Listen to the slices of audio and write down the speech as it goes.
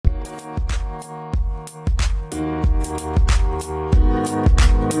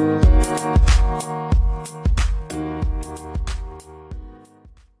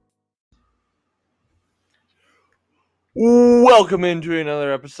Welcome into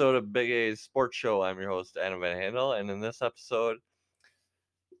another episode of Big A's Sports Show. I'm your host, Adam Van Handel, and in this episode,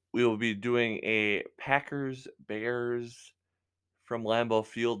 we will be doing a Packers Bears from Lambeau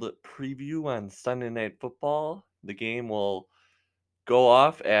Field preview on Sunday Night Football. The game will go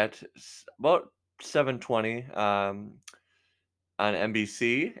off at about 7:20 on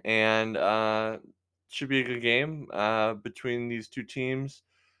NBC, and should be a good game between these two teams.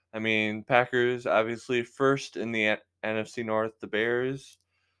 I mean, Packers obviously first in the NFC North. The Bears,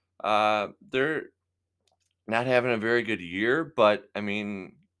 they're not having a very good year, but I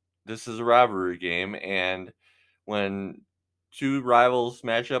mean, this is a rivalry game, and when two rivals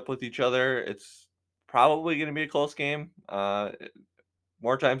match up with each other, it's probably going to be a close game.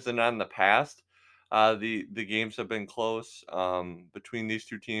 More times than not in the past, the games have been close between these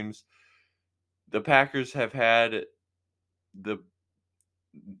two teams. The Packers have had the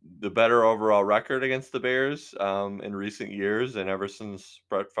the better overall record against the Bears in recent years, and ever since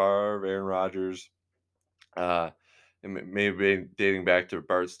Brett Favre, Aaron Rodgers, uh, and maybe dating back to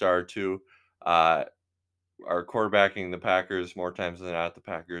Bart Starr too, uh, are quarterbacking the Packers more times than not. The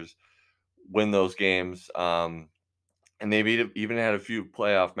Packers win those games, and they've even had a few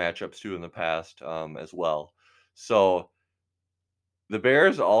playoff matchups too in the past as well. So the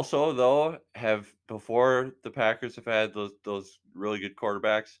Bears also, though, have before the Packers have had those really good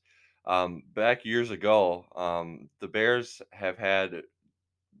quarterbacks. Back years ago, the Bears have had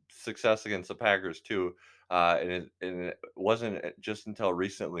success against the Packers too, and it wasn't just until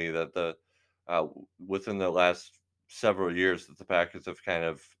recently that within the last several years that the Packers have kind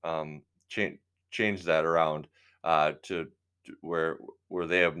of changed that around to where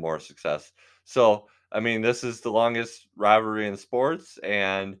they have more success. So I mean, this is the longest rivalry in sports,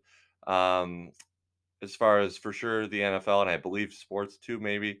 and um, as far as for sure the NFL and I believe sports too,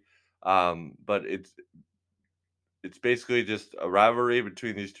 maybe. But it's basically just a rivalry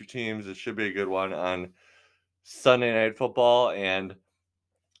between these two teams. It should be a good one on Sunday Night Football, and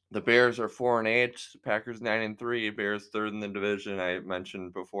the Bears are 4-8, Packers 9-3, Bears third in the division. I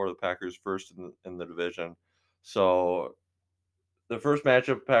mentioned before the Packers first in the division. So the first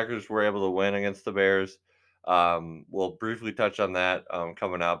matchup, Packers were able to win against the Bears. We'll briefly touch on that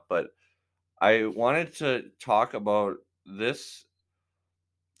coming up, but I wanted to talk about this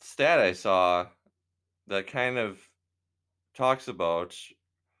stat I saw that kind of talks about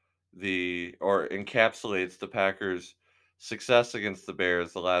or encapsulates the Packers' success against the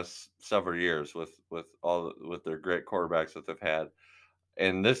Bears the last several years with their great quarterbacks that they've had.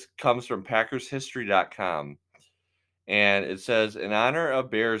 And this comes from PackersHistory.com, and it says, in honor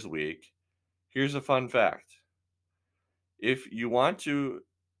of Bears Week, here's a fun fact: if you want to,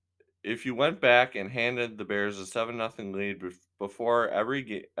 if you went back and handed the Bears a 7-0 lead before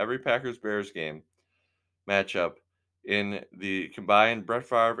every Packers Bears game matchup in the combined Brett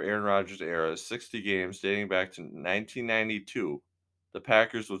Favre Aaron Rodgers era, 60 games dating back to 1992, the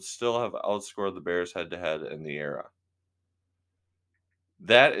Packers would still have outscored the Bears head to head in the era.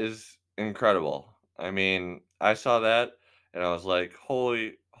 That is incredible. I mean, I saw that and I was like,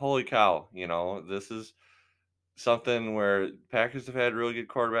 holy cow, this is something where Packers have had really good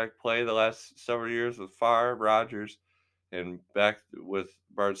quarterback play the last several years with Favre, Rodgers, and back with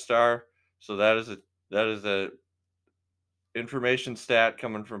Bart Starr. So that is a information stat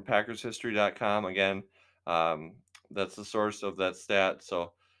coming from PackersHistory.com. Again, um, that's the source of that stat.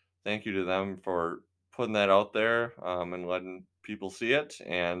 So thank you to them for putting that out there and letting people see it.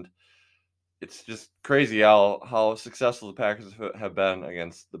 And it's just crazy how successful the Packers have been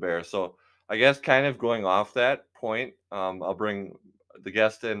against the Bears. So I guess kind of going off that point, I'll bring the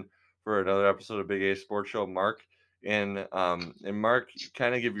guest in for another episode of Big A Sports Show, Mark. And Mark,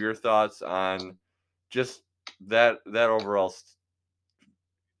 kind of give your thoughts on just that overall,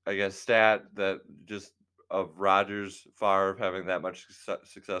 I guess, stat that just of Rodgers, Favre having that much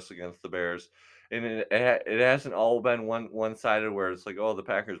success against the Bears, and it hasn't all been one sided where it's like, oh, the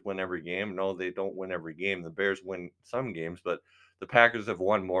Packers win every game. No, they don't win every game. The Bears win some games, but the Packers have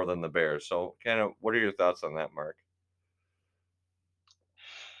won more than the Bears. So, kind of, what are your thoughts on that, Mark?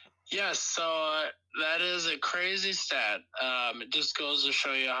 Yes, so that is a crazy stat. It just goes to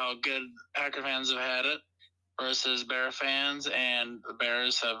show you how good Packer fans have had it versus Bear fans, and the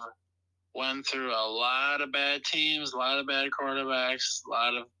Bears have went through a lot of bad teams, a lot of bad quarterbacks, a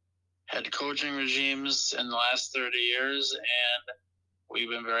lot of head coaching regimes in the last 30 years, and we've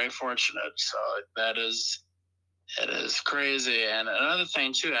been very fortunate. So it is crazy. And another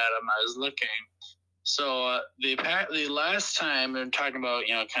thing too, Adam, I was looking. So the last time we're talking about,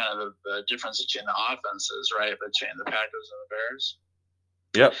 kind of the difference between the offenses, right, between the Packers and the Bears.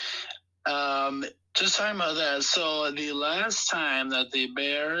 Yep. Just talking about that. So the last time that the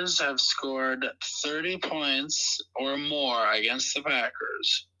Bears have scored 30 points or more against the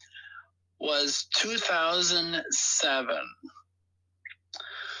Packers was 2007,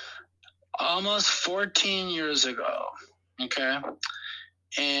 almost 14 years ago. Okay.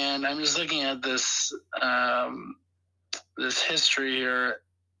 And I'm just looking at this this history here,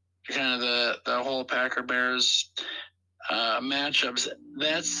 kind of the whole Packer Bears matchups.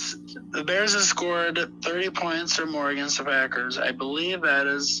 That's the Bears have scored 30 points or more against the Packers. I believe that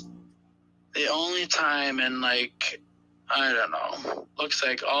is the only time in, like, I don't know, looks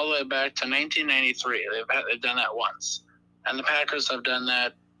like all the way back to 1993. They've done that once, and the Packers have done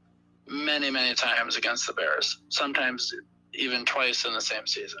that many times against the Bears. Sometimes even twice in the same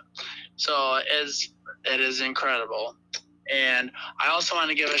season. So it is incredible. And I also want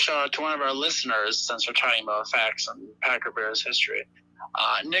to give a shout out to one of our listeners, since we're talking about facts on Packer Bears history.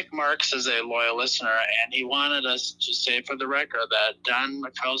 Nick Marks is a loyal listener, and he wanted us to say for the record that Don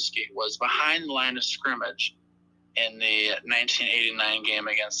Mikowski was behind the line of scrimmage in the 1989 game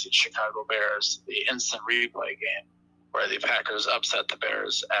against the Chicago Bears, the instant replay game, where the Packers upset the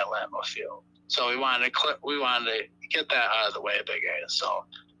Bears at Lambeau Field. So we wanted to get that out of the way, Big A. So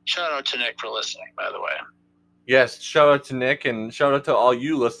shout out to Nick for listening, by the way. Yes, shout out to Nick, and shout out to all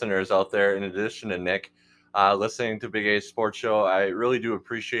you listeners out there, in addition to Nick, listening to Big A Sports Show. I really do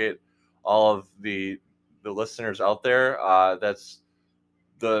appreciate all of the listeners out there. That's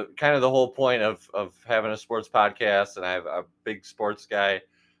the kind of the whole point of having a sports podcast, and I'm a big sports guy.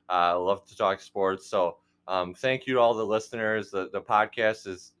 I love to talk sports. So thank you to all the listeners. The podcast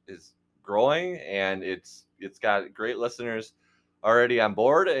is growing, and it's got great listeners already on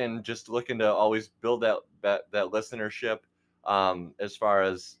board, and just looking to always build that listenership, as far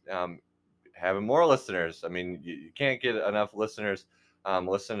as having more listeners. I mean, you can't get enough listeners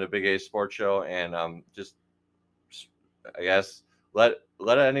listening to Big A Sports Show, and just, I guess, let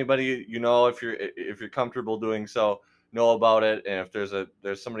anybody you know, if you're comfortable doing so, know about it. And if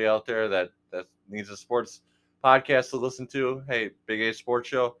there's somebody out there that needs a sports podcast to listen to, hey, Big A Sports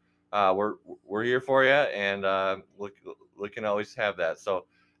Show, we're here for you, and we can always have that. So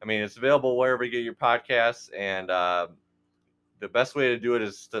I mean, it's available wherever you get your podcasts, and the best way to do it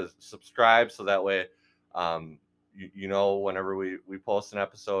is to subscribe, so that way you know whenever we post an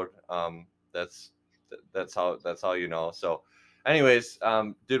episode. That's how you know. So anyways,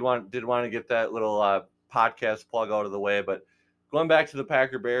 did want to get that little podcast plug out of the way. But going back to the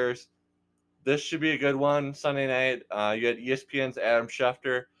Packer Bears, this should be a good one Sunday night. You had ESPN's Adam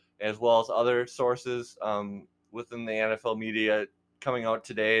Schefter, as well as other sources within the NFL media, coming out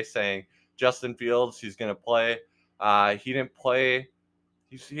today saying Justin Fields, he's going to play. He didn't play.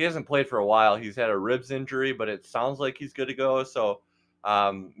 He hasn't played for a while. He's had a ribs injury, but it sounds like he's good to go. So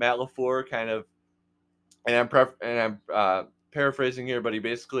Matt LaFleur kind of, and I'm paraphrasing here, but he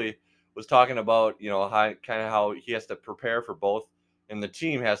basically was talking about, how he has to prepare for both, and the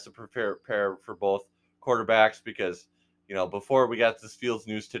team has to prepare for both quarterbacks, because before we got this Fields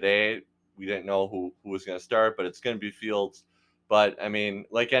news today, we didn't know who was going to start, but it's going to be Fields. But I mean,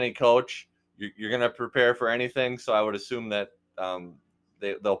 like any coach, you're going to prepare for anything. So I would assume that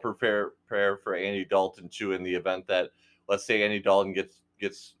they'll prepare for Andy Dalton too, in the event that, let's say, Andy Dalton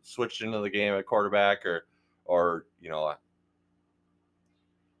gets switched into the game at quarterback, or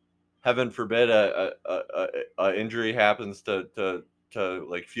heaven forbid a injury happens to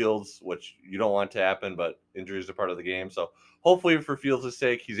like Fields, which you don't want to happen, but injuries are part of the game. So hopefully for Fields'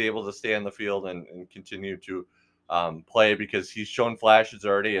 sake, he's able to stay on the field and continue to play, because he's shown flashes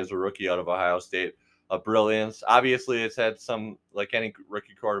already as a rookie out of Ohio State of brilliance. Obviously, it's had some, like any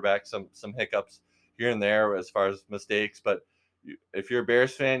rookie quarterback, some hiccups here and there as far as mistakes, but if you're a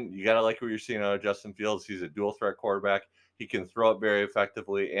Bears fan, you got to like what you're seeing out of Justin Fields. He's a dual threat quarterback. He can throw it very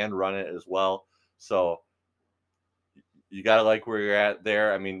effectively and run it as well. So you got to like where you're at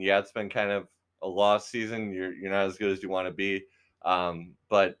there. I mean, yeah, it's been kind of a lost season. You're not as good as you want to be,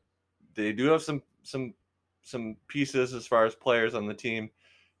 but they do have some pieces as far as players on the team,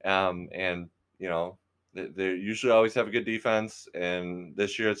 and they usually always have a good defense. And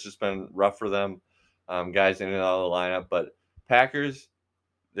this year it's just been rough for them, guys in and out of the lineup. But Packers,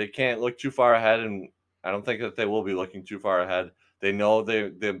 they can't look too far ahead, and I don't think that they will be looking too far ahead. They know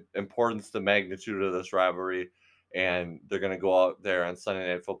the importance, the magnitude of this rivalry, and they're going to go out there on Sunday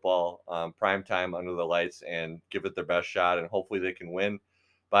Night Football, prime time under the lights, and give it their best shot, and hopefully they can win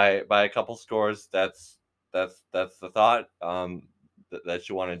by a couple scores. That's the thought that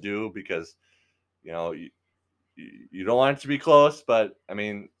you want to do, because you don't want it to be close, but I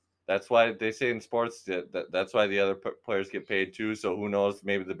mean, that's why they say in sports that's why the other players get paid too. So who knows?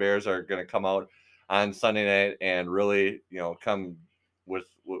 Maybe the Bears are going to come out on Sunday night and really, come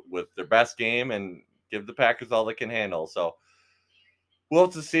with their best game and give the Packers all they can handle. So we'll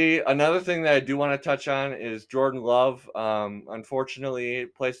have to see. Another thing that I do want to touch on is Jordan Love. Unfortunately,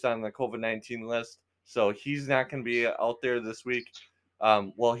 placed on the COVID-19 list, so he's not going to be out there this week.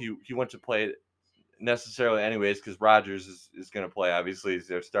 Well, he went to play necessarily anyways because Rodgers is going to play. Obviously, he's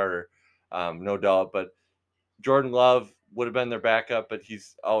their starter, no doubt. But Jordan Love would have been their backup, but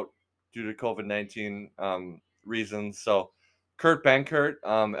he's out due to COVID-19 reasons. So Kurt Benkert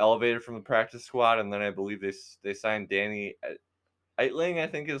elevated from the practice squad, and then I believe they signed Danny Eitling, I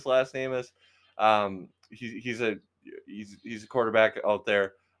think his last name is. He's a quarterback out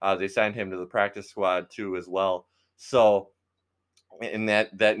there. They signed him to the practice squad too as well. So, and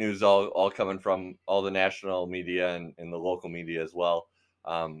that news all coming from all the national media and the local media as well.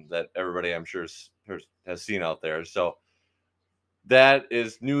 That everybody I'm sure has seen out there. So that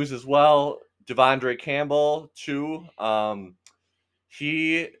is news as well. Devondre Campbell too.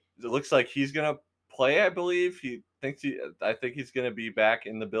 It looks like he's gonna play. I believe I think he's gonna be back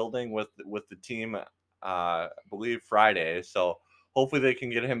in the building with the team. I believe Friday. So hopefully they can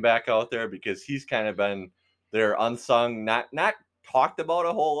get him back out there because he's kind of been their unsung, not talked about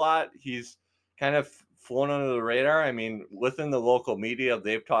a whole lot. He's kind of flown under the radar. I mean, within the local media,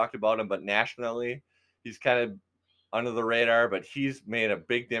 they've talked about him, but nationally, he's kind of under the radar. But he's made a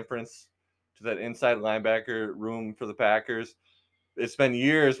big difference to that inside linebacker room for the Packers. It's been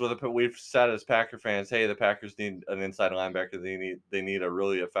years we've said as Packer fans, hey, the Packers need an inside linebacker. They need a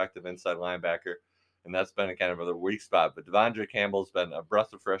really effective inside linebacker, and that's been a kind of a weak spot. But Devondre Campbell's been a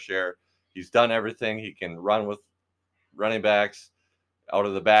breath of fresh air. He's done everything. He can run with running backs out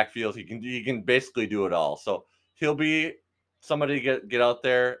of the backfield. He can basically do it all. So he'll be somebody to get out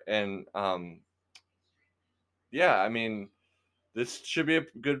there and yeah, I mean this should be a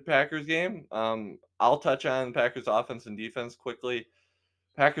good Packers game. I'll touch on Packers offense and defense quickly.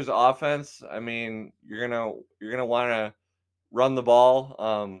 Packers offense, I mean, you're gonna want to run the ball.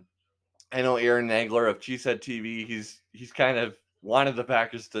 I know Aaron Nagler of Cheesehead TV. He's kind of wanted the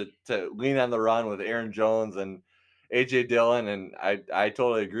Packers to lean on the run with Aaron Jones and AJ Dillon, and I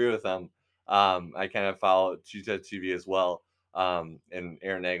totally agree with them. I kind of follow Cheesehead TV as well, and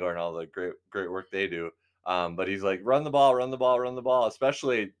Aaron Nagler and all the great work they do. But he's like run the ball, run the ball, run the ball,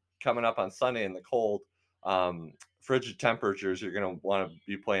 especially coming up on Sunday in the cold, frigid temperatures. You're gonna want to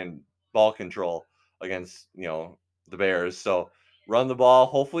be playing ball control against the Bears. So run the ball.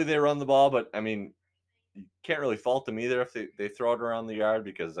 Hopefully they run the ball, but I mean, you can't really fault them either if they throw it around the yard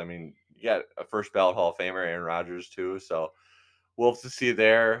because I mean, you got a first ballot Hall of Famer, Aaron Rodgers, too. So we'll have to see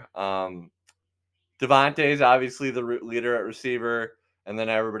there. Devontae's obviously the leader at receiver, and then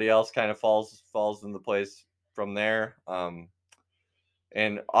everybody else kind of falls into place from there.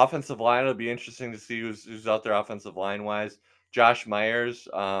 And offensive line, it'll be interesting to see who's out there offensive line wise. Josh Myers,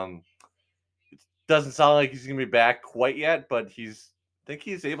 doesn't sound like he's gonna be back quite yet, but I think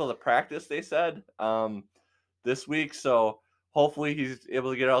he's able to practice. They said this week, so hopefully he's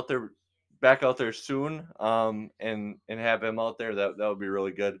able to get back out there soon, and have him out there. That would be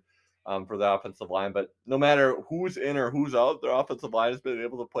really good for the offensive line. But no matter who's in or who's out, their offensive line has been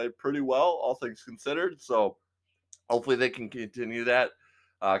able to play pretty well, all things considered. So hopefully they can continue that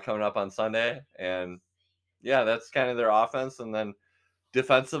coming up on Sunday. And yeah, that's kind of their offense. And then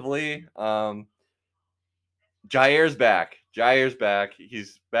defensively, Jair's back. Jair's back.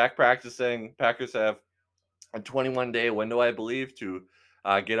 He's back practicing. Packers have a 21-day window, I believe, to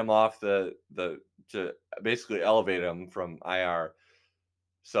get him off to basically elevate him from IR.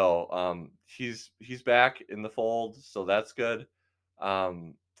 So he's back in the fold, so that's good.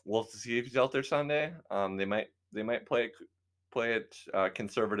 We'll have to see if he's out there Sunday. They might play it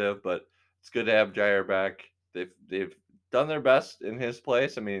conservative, but it's good to have Jair back. They've done their best in his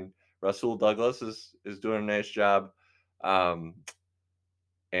place. I mean, Rasul Douglas is doing a nice job.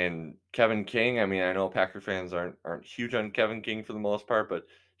 And Kevin King, I mean, I know Packer fans aren't huge on Kevin King for the most part, but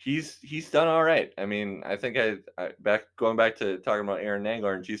he's done all right. I mean, I think going back to talking about Aaron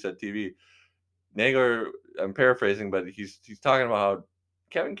Nagler and Cheesehead TV. Nagler, I'm paraphrasing, but he's talking about how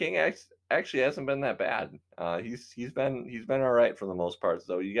Kevin King actually hasn't been that bad. He's been all right for the most part.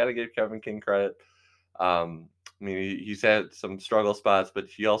 So you got to give Kevin King credit. I mean, he's had some struggle spots, but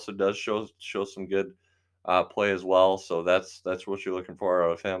he also does show some good play as well. So that's what you're looking for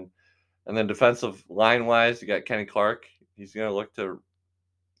out of him. And then defensive line wise, you got Kenny Clark. He's going to look to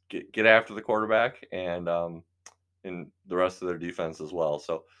get after the quarterback and the rest of their defense as well.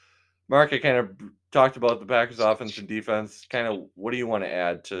 So, Mark, I kind of talked about the Packers offense and defense. Kind of, what do you want to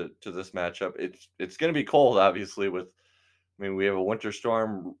add to this matchup? It's going to be cold, obviously. We have a winter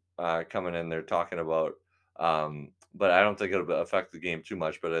storm coming in there talking about. But I don't think it'll affect the game too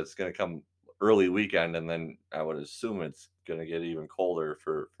much. But it's going to come early weekend, and then I would assume it's going to get even colder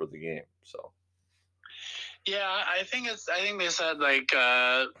for the game. So. Yeah, I think they said like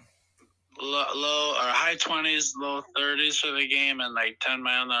low or high 20s, low 30s for the game, and like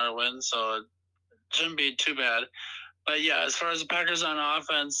 10-mile-an-hour winds, so it shouldn't be too bad. But yeah, as far as the Packers on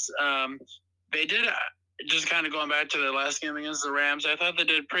offense, they did. Just kind of going back to the last game against the Rams, I thought they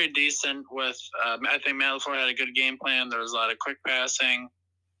did pretty decent with. I think Matt LaFleur had a good game plan. There was a lot of quick passing.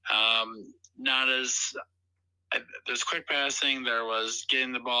 Not as there's quick passing. There was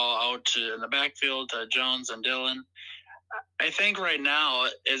getting the ball out in the backfield to Jones and Dillon. I think right now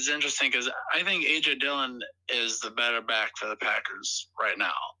it's interesting because I think A.J. Dillon is the better back for the Packers right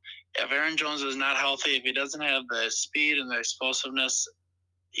now. If Aaron Jones is not healthy, if he doesn't have the speed and the explosiveness,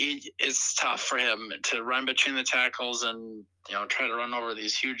 it's tough for him to run between the tackles and try to run over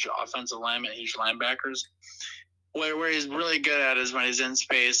these huge offensive linemen, huge linebackers. Where he's really good at is when he's in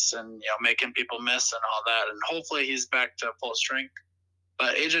space and making people miss and all that. And hopefully he's back to full strength.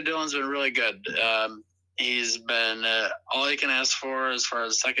 But A.J. Dillon's been really good. He's been all he can ask for as far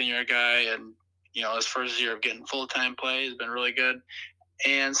as second-year guy, and his first year of getting full-time play has been really good.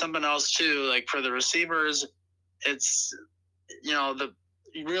 And something else too, like for the receivers, it's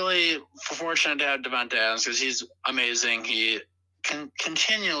really fortunate to have Davante Adams because he's amazing. He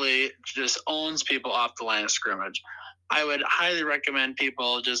continually just owns people off the line of scrimmage. I would highly recommend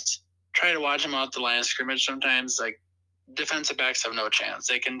people just try to watch him off the line of scrimmage. Sometimes like defensive backs have no chance.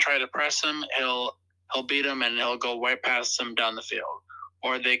 They can try to press him, he'll beat him, and he'll go right past him down the field.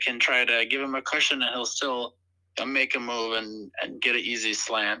 Or they can try to give him a cushion, and he'll still make a move and get an easy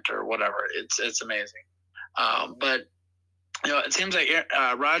slant or whatever. It's amazing. But it seems like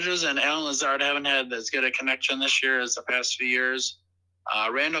Rodgers and Allen Lazard haven't had as good a connection this year as the past few years.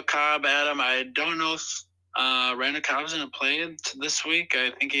 Randall Cobb, Adam, I don't know if Randall Cobb's going to play this week.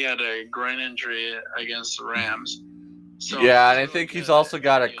 I think he had a groin injury against the Rams. So, yeah, and I think he's also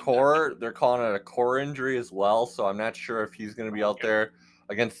got a core. They're calling it a core injury as well. So I'm not sure if he's going to be out there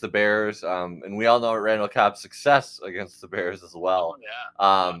against the Bears. And we all know Randall Cobb's success against the Bears as well.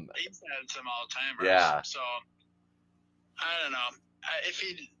 Oh, yeah. He's had some all-timers. Yeah. So I don't know. If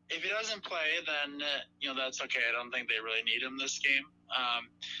he doesn't play, then that's okay. I don't think they really need him this game.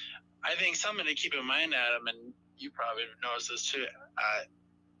 I think something to keep in mind, Adam, and you probably noticed this too.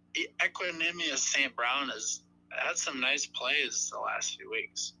 Equanimeous St. Brown has had some nice plays the last few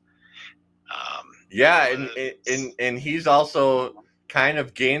weeks. And he's also kind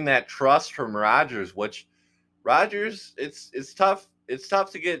of gained that trust from Rodgers, which Rodgers, it's tough. It's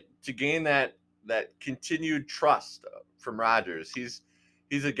tough to gain that continued trust from Rodgers.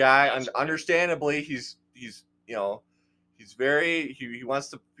 He's a guy, and understandably, he's got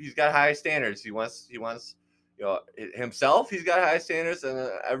high standards. He wants himself. He's got high standards, and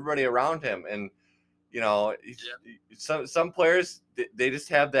everybody around him. And some players, they just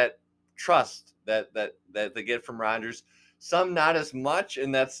have that trust that they get from Rodgers. Some not as much,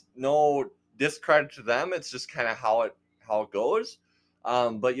 and that's no discredit to them. It's just kind of how it goes.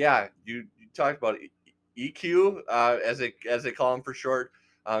 But yeah, you talked about EQ, as they call him for short,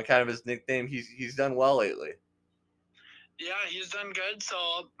 kind of his nickname. He's done well lately. Yeah, he's done good. So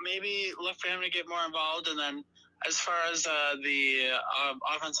maybe look for him to get more involved. And then as far as the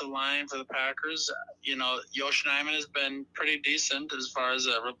offensive line for the Packers, Yoshi Nijman has been pretty decent as far as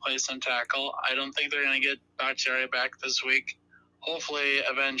a replacement tackle. I don't think they're going to get Bakhtiari back this week. Hopefully,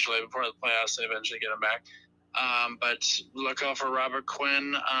 eventually, before the playoffs, they eventually get him back. But look out for Robert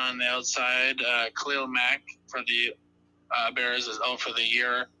Quinn on the outside. Khalil Mack for the Bears is out for the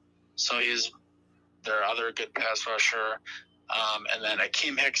year. So he's their other good pass rusher. And then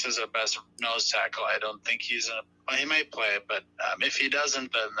Akeem Hicks is the best nose tackle. I don't think he might play, but if he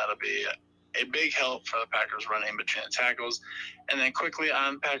doesn't, then that'll be a big help for the Packers running between the tackles. And then quickly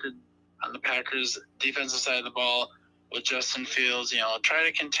on the Packers defensive side of the ball with Justin Fields, try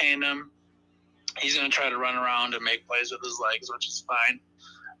to contain him. He's going to try to run around and make plays with his legs, which is fine.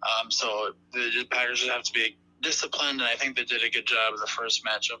 So the Packers just have to be disciplined, and I think they did a good job of the first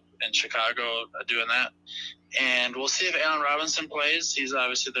matchup in Chicago doing that. And we'll see if Allen Robinson plays. He's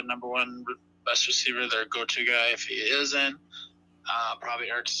obviously their number one best receiver, their go-to guy if he is in.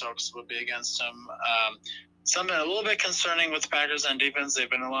 Probably Eric Stokes would be against him. Something a little bit concerning with the Packers on defense, they've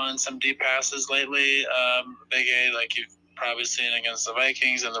been allowing some deep passes lately. Big A, like you've probably seen against the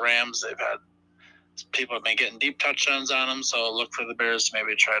Vikings and the Rams, people have been getting deep touchdowns on them, so look for the Bears to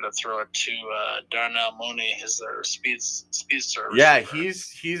maybe try to throw it to Darnell Mooney, their speedster. Yeah,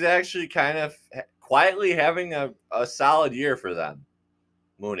 he's actually kind of quietly having a solid year for them.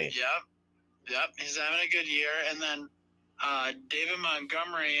 Mooney. Yep, he's having a good year. And then David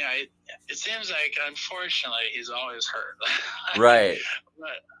Montgomery, it seems like, unfortunately, he's always hurt. Right.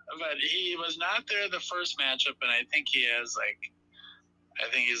 But he was not there the first matchup, and I think he's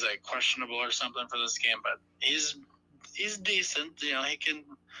like questionable or something for this game. But he's decent. You know, he can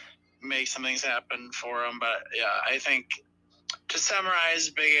make some things happen for him. But yeah, I think to summarize,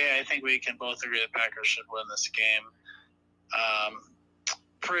 Big A, I think we can both agree the Packers should win this game.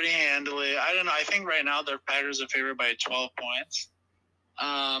 Pretty handily. I don't know. I think right now the Packers are favored by 12 points.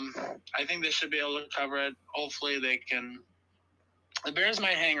 I think they should be able to cover it. Hopefully they can. The Bears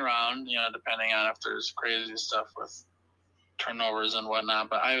might hang around, you know, depending on if there's crazy stuff with turnovers and whatnot.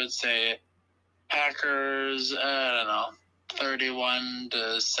 But I would say Packers, I don't know,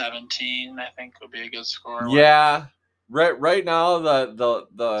 31-17, I think would be a good score. Yeah. Right now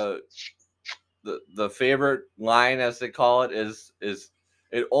the favorite line, as they call it, is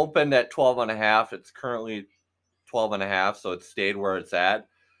it opened at 12.5. It's currently 12.5, so it stayed where it's at.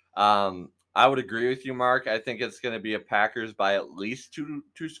 I would agree with you, Mark. I think it's going to be a Packers by at least two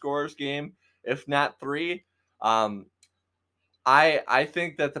scores game, if not 3. I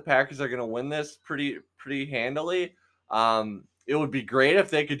think that the Packers are going to win this pretty handily. It would be great if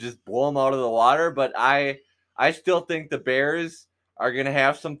they could just blow them out of the water, but I still think the Bears are going to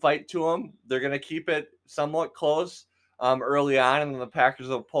have some fight to them. They're going to keep it somewhat close early on, and then the Packers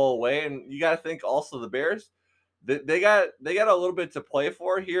will pull away. And you got to think also the Bears, they got a little bit to play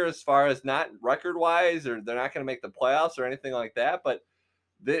for here as far as not record wise, or they're not going to make the playoffs or anything like that. But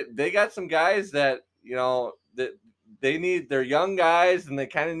they got some guys that, you know, that they're young guys, and they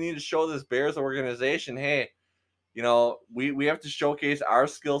kind of need to show this Bears organization, hey, you know, we have to showcase our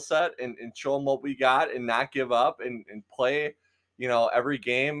skill set and show them what we got and not give up and play, you know, every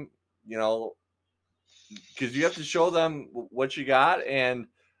game, you know, because you have to show them what you got. And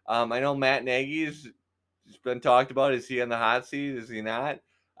I know Matt Nagy's been talked about. Is he on the hot seat? Is he not?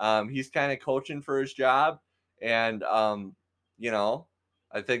 He's kind of coaching for his job. And, you know,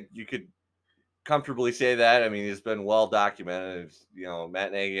 I think you could comfortably say that. I mean, he's been well documented. It's, you know,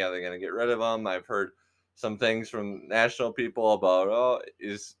 Matt Nagy, are they going to get rid of him? I've heard some things from national people about, oh,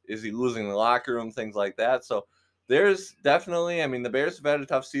 is he losing the locker room, things like that. So there's definitely, I mean, the Bears have had a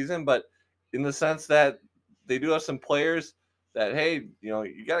tough season, but in the sense that they do have some players that, hey, you know,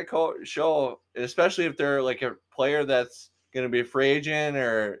 you got to show, especially if they're like a player that's going to be a free agent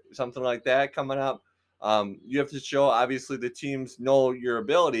or something like that coming up. You have to show, obviously, the teams know your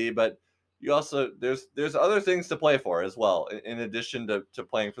ability, but you also there's other things to play for as well, in addition to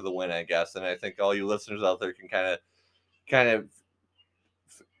playing for the win, I guess. And I think all you listeners out there can kind of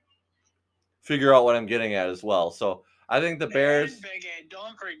figure out what I'm getting at as well. So I think the Bears. Big A,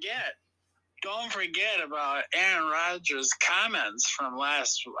 don't forget about Aaron Rodgers' comments from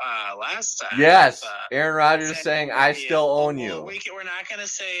last time. Yes, Aaron Rodgers saying, "I still own you." We're not going to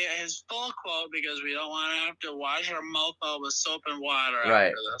say his full quote because we don't want to have to wash our mouth out with soap and water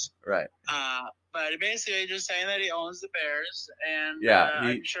after this. Right. But basically, just saying that he owns the Bears, and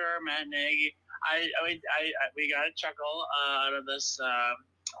I'm sure Matt Nagy. We got a chuckle out of this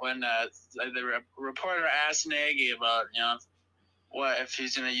when the reporter asked Nagy about, you know, what if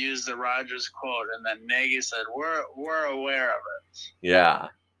he's going to use the Rodgers quote, and then Nagy said, "We're aware of it." Yeah.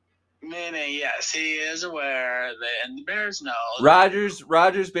 Meaning, yes, he is aware, and the Bears know. Rodgers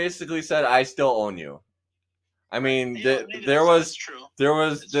basically said, "I still own you." I mean, there was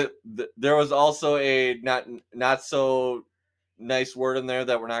also a not so nice word in there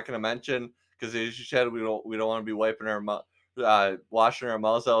that we're not going to mention, because as you said, we don't want to be wiping our washing our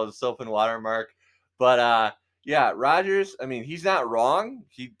mouths out with soap and water, Mark. But yeah, Rodgers, I mean, he's not wrong.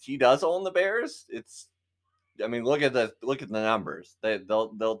 He does own the Bears. I mean, look at the numbers.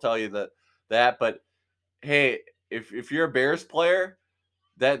 They'll tell you that. But hey, if you're a Bears player,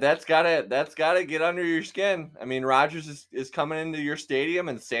 that's gotta get under your skin. I mean, Rodgers is coming into your stadium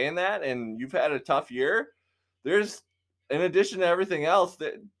and saying that, and you've had a tough year. There's, in addition to everything else,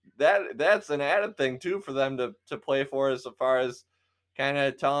 that's an added thing too for them to play for, as far as kind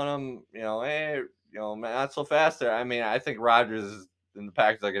of telling them, you know, hey, you know, not so fast there. I mean, I think Rodgers and the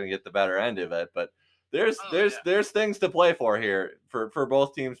Packers are going to get the better end of it, but there's things to play for here for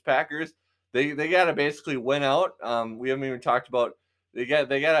both teams. Packers, they got to basically win out. We haven't even talked about, they got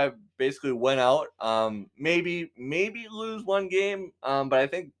to basically win out. Maybe lose one game, but I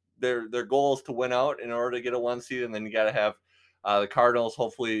think their goal is to win out in order to get a 1 seed, and then you got to have the Cardinals,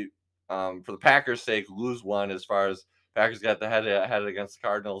 hopefully, for the Packers' sake, lose one, as far as Packers got the head against the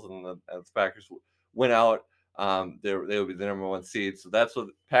Cardinals, and the Packers win out. They will be the number 1 seed. So that's what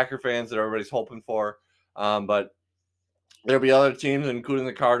Packer fans and everybody's hoping for. But there'll be other teams, including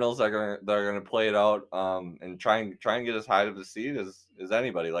the Cardinals, that are gonna play it out, and try and get as high of a seed as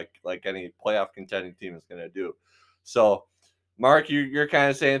anybody, like any playoff contending team is gonna do. So, Mark, you're kind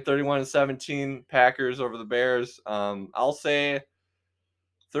of saying 31-17 Packers over the Bears. I'll say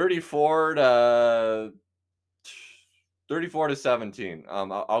 34 to 17.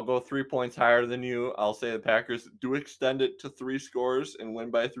 I'll go 3 points higher than you. I'll say the Packers do extend it to 3 scores and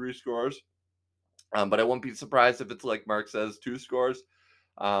win by 3 scores. But I won't be surprised if it's like Mark says, 2 scores.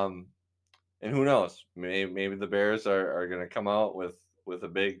 And who knows? Maybe the Bears are going to come out with a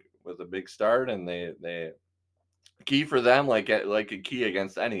big start, and they key for them, like a key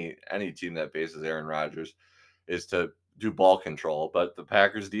against any team that faces Aaron Rodgers, is to do ball control. But the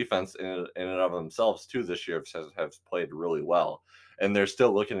Packers defense in and of themselves too this year have played really well, and they're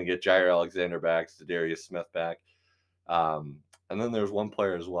still looking to get Jair Alexander back, Darius Smith back. And then there's one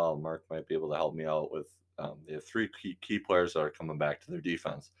player as well. Mark might be able to help me out with. They have 3 key players that are coming back to their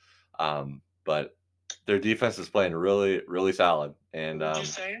defense, but their defense is playing really, really solid. And Would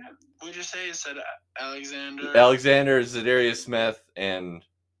you say? You said Alexander? Alexander, Darius Smith, and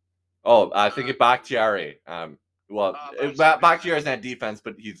I think it Bakhtiari. Bakhtiari is not defense,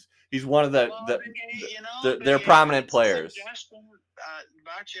 but he's one of their prominent players.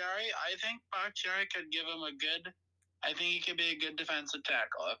 Bakhtiari, I think Bakhtiari could give him a good. I think he could be a good defensive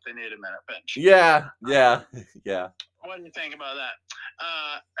tackle if they need him in a pinch. Yeah. What do you think about that?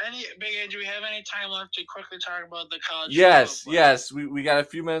 Big Ed, do we have any time left to quickly talk about the college? Yes. We got a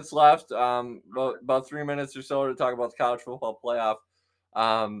few minutes left. About 3 minutes or so to talk about the college football playoff.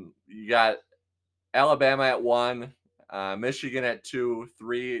 You got Alabama at 1, Michigan at 2,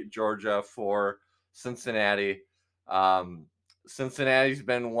 3 Georgia, 4 Cincinnati. Cincinnati's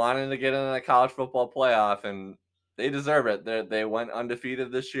been wanting to get into the college football playoff, and they deserve it. They went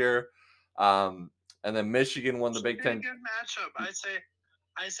undefeated this year. And then Michigan won the Big Ten. Good matchup.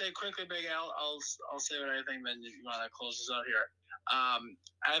 I say quickly, Big Al. I'll say what I think. Then you want to close this out here.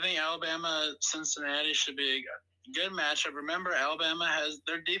 I think Alabama Cincinnati should be a good matchup. Remember, Alabama has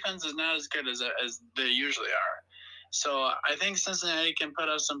their defense is not as good as they usually are. So I think Cincinnati can put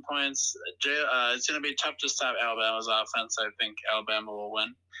up some points. It's going to be tough to stop Alabama's offense. I think Alabama will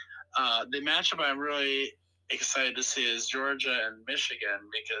win. The matchup I'm really excited to see is Georgia and Michigan,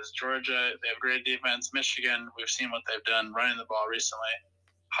 because Georgia, they have great defense. Michigan, we've seen what they've done running the ball recently.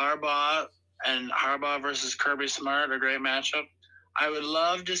 Harbaugh versus Kirby Smart, a great matchup. I would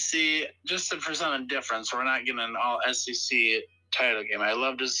love to see, just for something different, so we're not getting an all SEC title game. I'd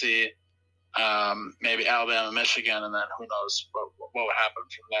love to see maybe Alabama, Michigan, and then who knows what would happen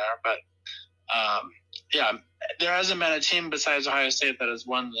from there. But there hasn't been a team besides Ohio State that has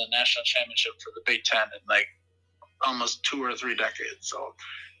won the national championship for the Big Ten in like almost 2 or 3 decades. So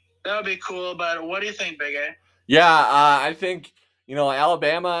that would be cool. But what do you think, Big A? Yeah, I think,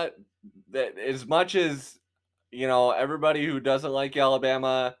 Alabama, that as much as, everybody who doesn't like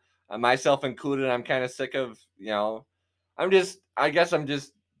Alabama, myself included, I'm kind of sick of, I'm just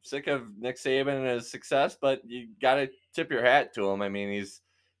sick of Nick Saban and his success, but you got to tip your hat to him. I mean,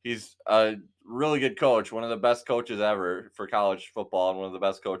 he's a really good coach, one of the best coaches ever for college football, and one of the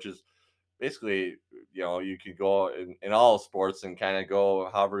best coaches. Basically, you could go in all sports and kind of go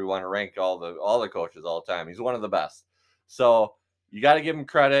however you want to rank all the coaches all the time. He's one of the best. So you got to give him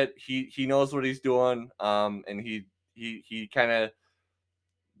credit. He knows what he's doing. And he kind of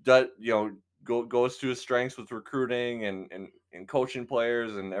does, goes to his strengths with recruiting and coaching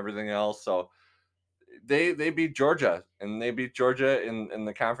players and everything else. So they beat Georgia, and they beat Georgia in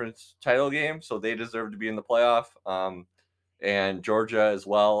the conference title game. So they deserve to be in the playoff. And Georgia as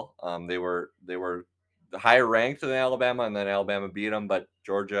well. They were higher ranked than Alabama, and then Alabama beat them. But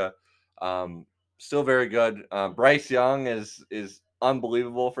Georgia, still very good. Bryce Young is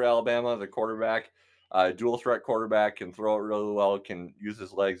unbelievable for Alabama. The quarterback, dual threat quarterback, can throw it really well. Can use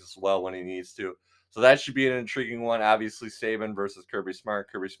his legs as well when he needs to. So that should be an intriguing one. Obviously, Saban versus Kirby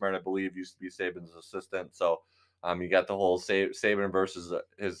Smart. Kirby Smart, I believe, used to be Saban's assistant. So you got the whole Saban versus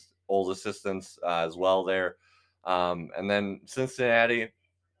his old assistants as well there. And then Cincinnati,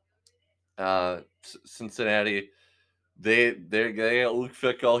 they got Luke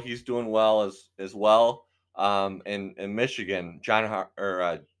Fickell. He's doing well as well. And Michigan, Jim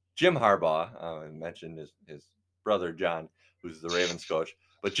Harbaugh. I mentioned his brother John, who's the Ravens coach.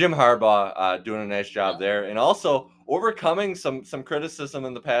 But Jim Harbaugh doing a nice job there, and also overcoming some criticism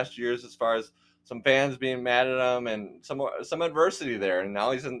in the past years as far as some fans being mad at him and some adversity there. And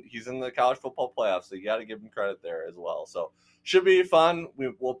now he's in the college football playoffs, so you got to give him credit there as well. So should be fun.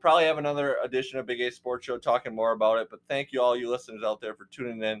 We'll probably have another edition of Big A Sports Show talking more about it. But thank you all you listeners out there for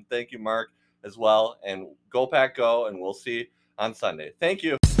tuning in. Thank you, Mark, as well. And go Pack Go, and we'll see on Sunday. Thank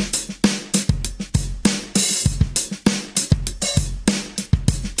you.